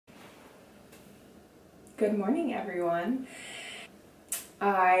Good morning, everyone.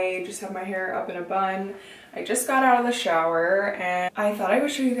 I just have my hair up in a bun. I just got out of the shower and I thought I would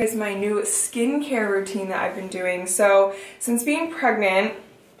show you guys my new skincare routine that I've been doing. So since being pregnant,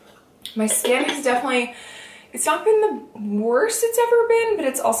 my skin has definitely, it's not been the worst it's ever been, but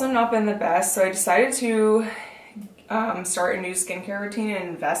it's also not been the best. So I decided to start a new skincare routine and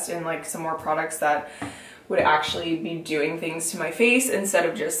invest in like some more products that would actually be doing things to my face instead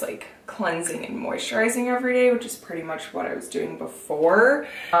of just like cleansing and moisturizing every day, which is pretty much what I was doing before.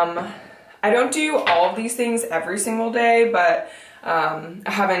 I don't do all of these things every single day, but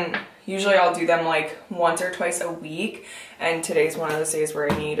usually I'll do them like once or twice a week, and today's one of those days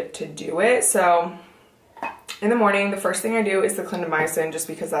where I need to do it. So in the morning, the first thing I do is the clindamycin, just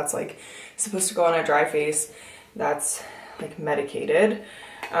because that's like supposed to go on a dry face that's like medicated.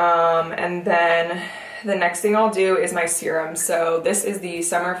 And then the next thing I'll do is my serum. So this is the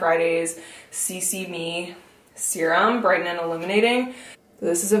Summer Fridays CC Me Serum, Brighten and Illuminating. So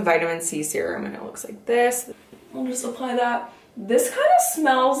this is a vitamin C serum and it looks like this. I'll just apply that. This kind of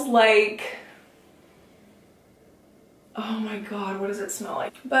smells like, oh my God, what does it smell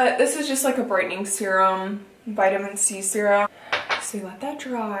like? But this is just like a brightening serum, vitamin C serum. So you let that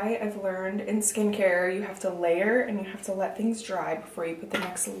dry. I've learned in skincare, you have to layer and you have to let things dry before you put the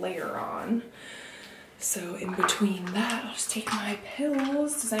next layer on. So in between that, I'll just take my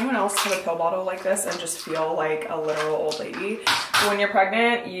pills. Does anyone else have a pill bottle like this and just feel like a literal old lady? When you're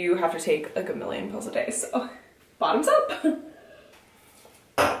pregnant, you have to take like a million pills a day, so bottoms up.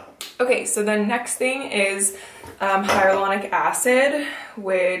 Okay, so the next thing is hyaluronic acid,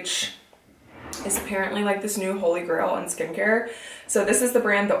 which is apparently like this new holy grail in skincare. So this is the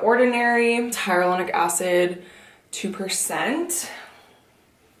brand The Ordinary. It's hyaluronic acid 2%.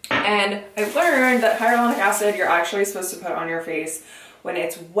 And I've learned that hyaluronic acid you're actually supposed to put on your face when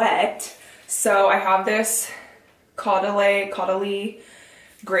it's wet. So I have this Corrale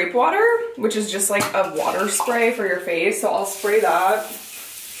grape water, which is just like a water spray for your face. So I'll spray that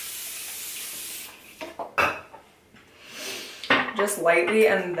just lightly,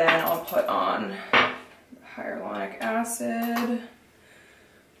 and then I'll put on hyaluronic acid.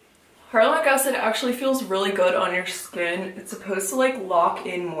 Hyaluronic acid actually feels really good on your skin. It's supposed to like lock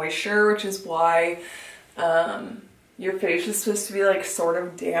in moisture, which is why your face is supposed to be like sort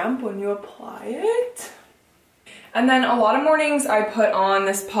of damp when you apply it. And then a lot of mornings I put on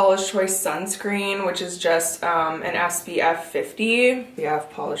this Paula's Choice sunscreen, which is just an SPF 50. Yeah,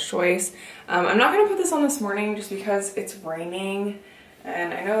 Paula's Choice. I'm not gonna put this on this morning just because it's raining.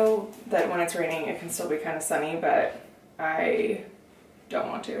 And I know that when it's raining, it can still be kind of sunny, but I don't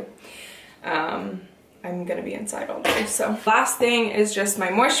want to. I'm gonna be inside all day. So last thing is just my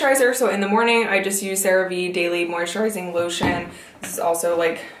moisturizer. So in the morning, I just use CeraVe Daily Moisturizing Lotion. This is also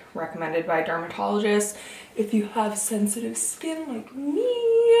like recommended by dermatologists if you have sensitive skin like me.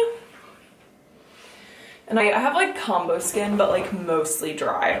 And I have like combo skin, but like mostly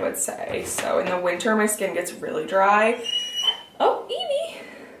dry, I would say. So in the winter, my skin gets really dry. Oh, Evie.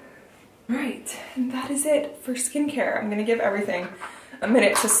 Right, and that is it for skincare. I'm gonna give everything a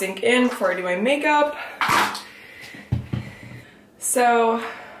minute to sink in before I do my makeup. So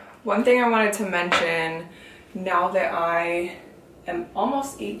one thing I wanted to mention, now that I am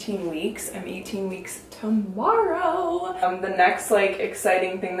almost 18 weeks, I'm 18 weeks tomorrow. The next like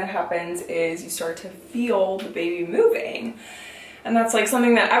exciting thing that happens is you start to feel the baby moving. And that's like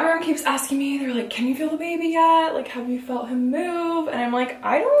something that everyone keeps asking me. They're like, can you feel the baby yet? Like, have you felt him move? And I'm like,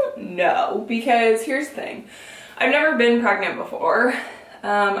 I don't know, because here's the thing. I've never been pregnant before.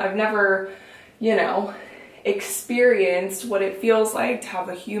 I've never, you know, experienced what it feels like to have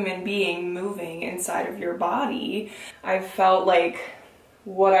a human being moving inside of your body. I've felt like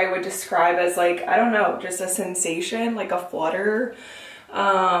what I would describe as like, I don't know, just a sensation, like a flutter,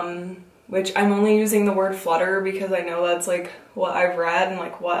 which I'm only using the word flutter because I know that's like what I've read and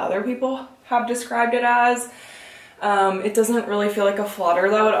like what other people have described it as. It doesn't really feel like a flutter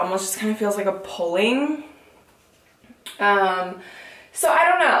though. It almost just kind of feels like a pulling. So I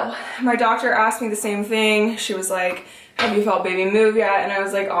don't know. My doctor asked me the same thing. She was like, have you felt baby move yet? And I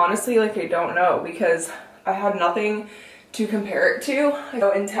was like, honestly, like I don't know, because I had nothing to compare it to.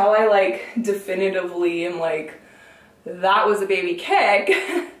 So until I like definitively am like, that was a baby kick,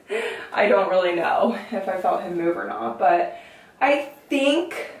 I don't really know if I felt him move or not, but I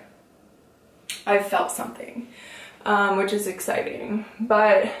think I felt something, which is exciting.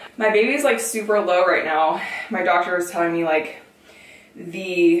 But my baby's like super low right now. My doctor was telling me like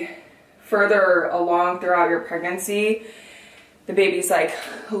the further along throughout your pregnancy, the baby's like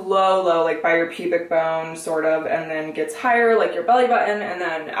low, like by your pubic bone sort of, and then gets higher like your belly button, and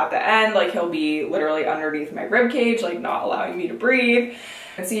then at the end like he'll be literally underneath my rib cage, like not allowing me to breathe.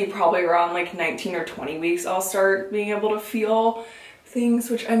 And see, probably around like 19 or 20 weeks I'll start being able to feel things,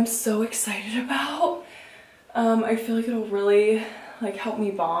 which I'm so excited about. I feel like it'll really like help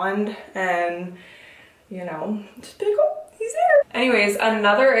me bond, and you know, just be like, oh, he's there. Anyways,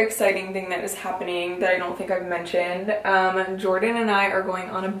 another exciting thing that is happening that I don't think I've mentioned, Jordan and I are going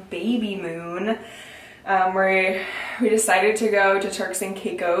on a Babymoon, where we decided to go to Turks and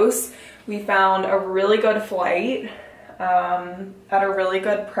Caicos. We found a really good flight at a really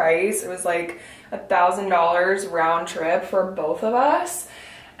good price. It was like $1,000 round trip for both of us.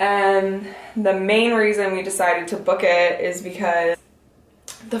 And the main reason we decided to book it is because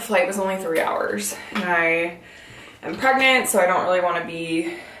the flight was only 3 hours, and I am pregnant, so I don't really want to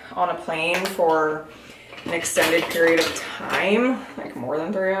be on a plane for an extended period of time, like more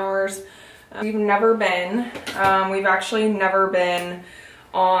than 3 hours. We've never been, we've actually never been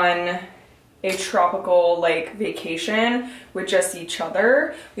on a tropical like vacation with just each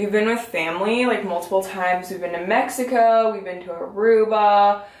other. We've been with family like multiple times. We've been to Mexico, we've been to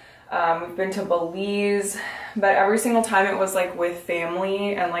Aruba, we've been to Belize, but every single time it was like with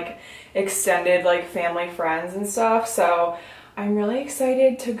family and like extended like family friends and stuff. So I'm really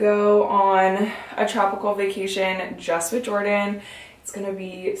excited to go on a tropical vacation just with Jordan. It's gonna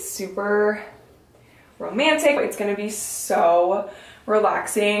be super romantic. It's gonna be so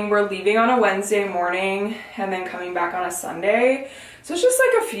relaxing. We're leaving on a Wednesday morning and then coming back on a Sunday. So it's just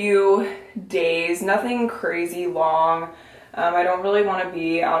like a few days, nothing crazy long. I don't really want to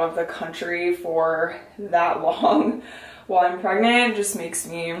be out of the country for that long while I'm pregnant. It just makes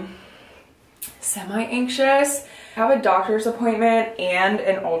me semi-anxious. I have a doctor's appointment and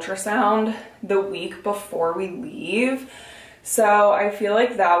an ultrasound the week before we leave. So I feel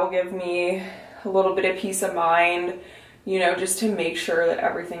like that will give me a little bit of peace of mind, you know, just to make sure that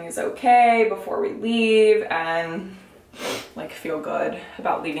everything is okay before we leave and like feel good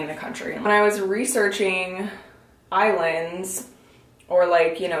about leaving the country. When I was researching islands or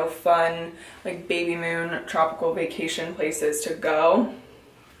like, you know, fun like Babymoon tropical vacation places to go,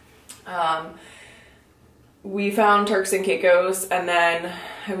 we found Turks and Caicos, and then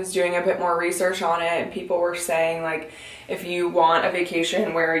I was doing a bit more research on it, and people were saying like if you want a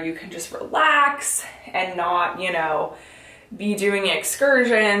vacation where you can just relax and not, you know, be doing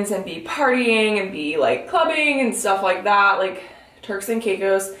excursions and be partying and be like clubbing and stuff like that, like Turks and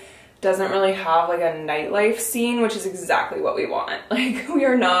Caicos doesn't really have like a nightlife scene, which is exactly what we want. Like we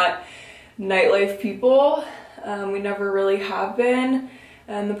are not nightlife people. We never really have been.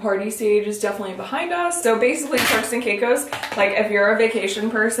 And the party stage is definitely behind us. So basically Turks and Caicos, like if you're a vacation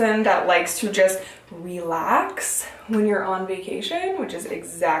person that likes to just relax when you're on vacation, which is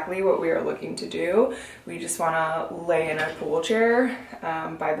exactly what we are looking to do. We just want to lay in a pool chair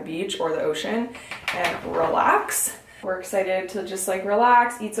by the beach or the ocean and relax. We're excited to just like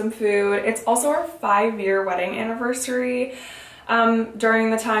relax, eat some food. It's also our 5-year wedding anniversary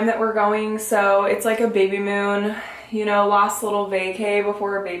during the time that we're going. So it's like a Babymoon, you know, last little vacay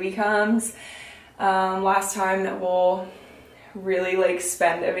before a baby comes. Last time that we'll really like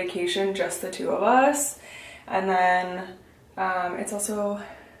spend a vacation, just the two of us. And then it's also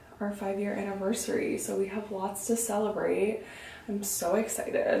our 5-year anniversary, so we have lots to celebrate. I'm so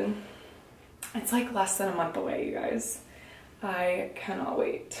excited. It's like less than a month away, you guys. I cannot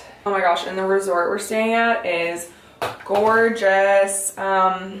wait. Oh my gosh, and the resort we're staying at is gorgeous.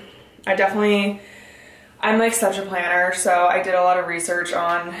 I'm like such a planner, so I did a lot of research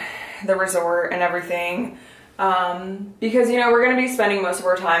on the resort and everything. Because, you know, we're going to be spending most of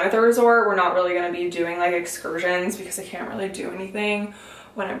our time at the resort. We're not really going to be doing like excursions because I can't really do anything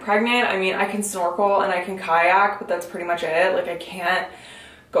when I'm pregnant. I mean, I can snorkel and I can kayak, but that's pretty much it. Like I can't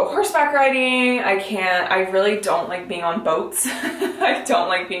go horseback riding. I really don't like being on boats. I don't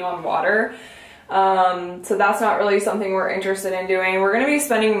like being on water. So that's not really something we're interested in doing. We're going to be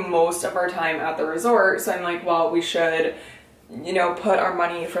spending most of our time at the resort. So I'm like, well, we should, you know, put our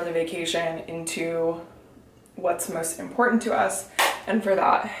money for the vacation into what's most important to us. And for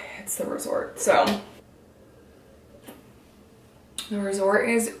that, it's the resort. So the resort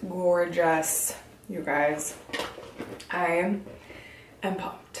is gorgeous, you guys. I am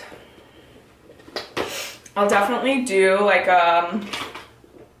pumped. I'll definitely do like a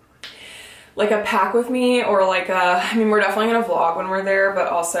pack with me, or like I mean, we're definitely gonna vlog when we're there, but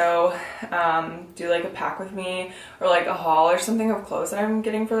also do like a pack with me or like a haul or something of clothes that I'm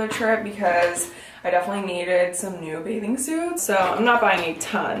getting for the trip, because I definitely needed some new bathing suits. So I'm not buying a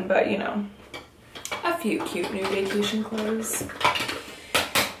ton, but you know, a few cute new vacation clothes.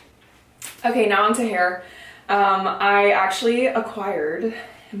 Okay, now onto hair. I actually acquired,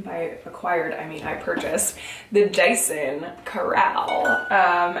 and by acquired I mean I purchased, the Dyson Corrale,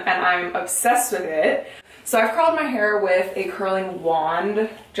 and I'm obsessed with it. So I've curled my hair with a curling wand,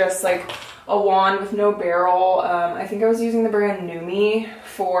 just like a wand with no barrel. I think I was using the brand Numi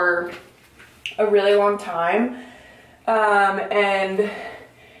for a really long time, and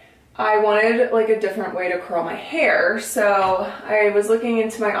I wanted like a different way to curl my hair. So I was looking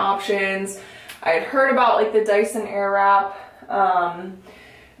into my options. I had heard about like the Dyson Airwrap,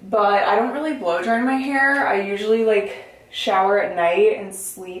 but I don't really blow dry my hair. I usually like shower at night and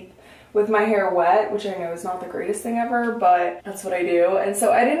sleep with my hair wet, which I know is not the greatest thing ever, but that's what I do. And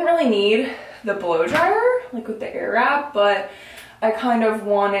so I didn't really need the blow dryer, like with the Airwrap, but I kind of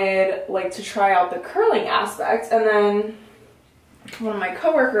wanted like to try out the curling aspect. And then one of my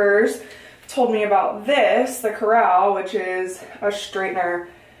coworkers told me about this, the Corrale, which is a straightener,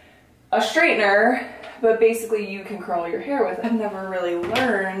 but basically you can curl your hair with it. I've never really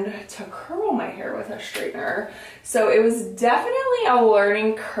learned to curl my hair with a straightener, so it was definitely a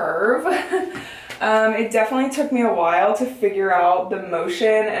learning curve. It definitely took me a while to figure out the motion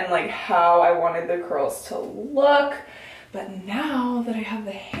and like how I wanted the curls to look, but now that I have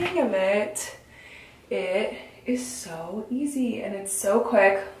the hang of it, it is so easy and it's so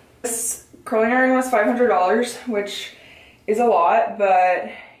quick. This curling iron was $500, which is a lot,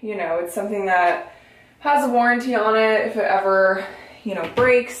 but you know, it's something that has a warranty on it if it ever, you know,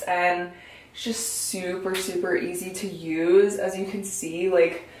 breaks, and it's just super, super easy to use. As you can see,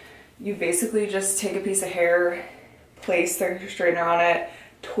 like, you basically just take a piece of hair, place the straightener on it,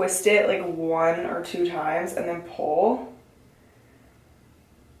 twist it like 1 or 2 times, and then pull.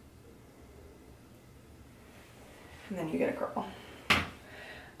 And then you get a curl.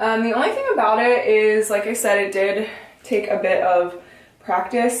 The only thing about it is, like I said, it did take a bit of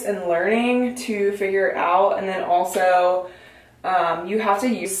practice and learning to figure it out, and then also you have to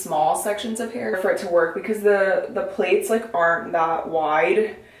use small sections of hair for it to work, because the plates like aren't that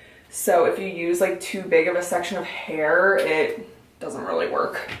wide, so if you use like too big of a section of hair, it doesn't really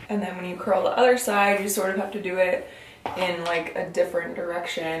work. And then when you curl the other side, you sort of have to do it in like a different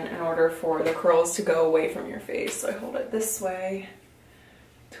direction in order for the curls to go away from your face. So I hold it this way,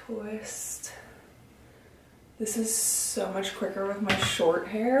 twist. This is so much quicker with my short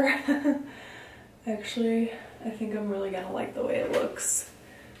hair. Actually, I think I'm really gonna like the way it looks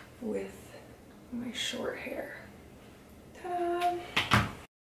with my short hair. Ta-da!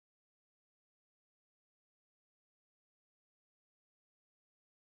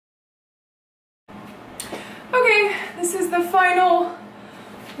 Okay, this is the final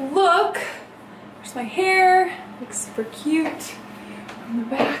look. There's my hair, looks super cute on the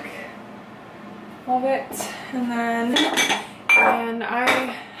back. Love it. And I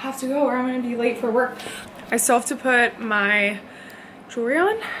have to go or I'm gonna be late for work. I still have to put my jewelry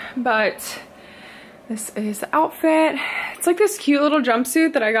on, but this is the outfit. It's like this cute little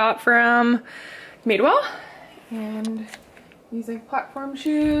jumpsuit that I got from Madewell, and using platform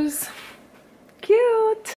shoes. Cute.